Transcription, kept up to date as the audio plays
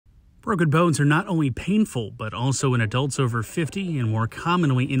Broken bones are not only painful, but also in adults over 50 and more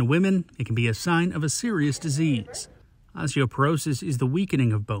commonly in women, it can be a sign of a serious disease. Osteoporosis is the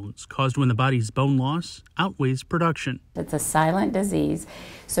weakening of bones caused when the body's bone loss outweighs production. It's a silent disease,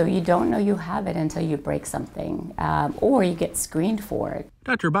 so you don't know you have it until you break something or you get screened for it.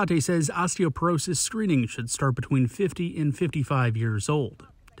 Dr. Abate says osteoporosis screening should start between 50 and 55 years old.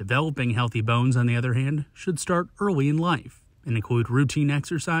 Developing healthy bones, on the other hand, should start early in life and include routine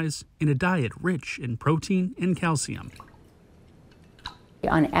exercise and a diet rich in protein and calcium.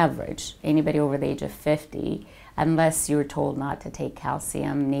 On average, anybody over the age of 50, unless you're told not to take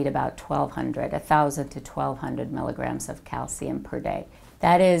calcium, need about 1,000 to 1,200 milligrams of calcium per day.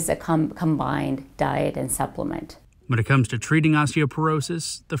 That is a combined diet and supplement. When it comes to treating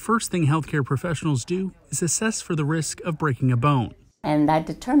osteoporosis, the first thing healthcare professionals do is assess for the risk of breaking a bone. And that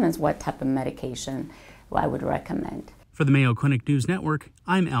determines what type of medication I would recommend. For the Mayo Clinic News Network,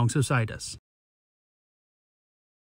 I'm Alex Ositis.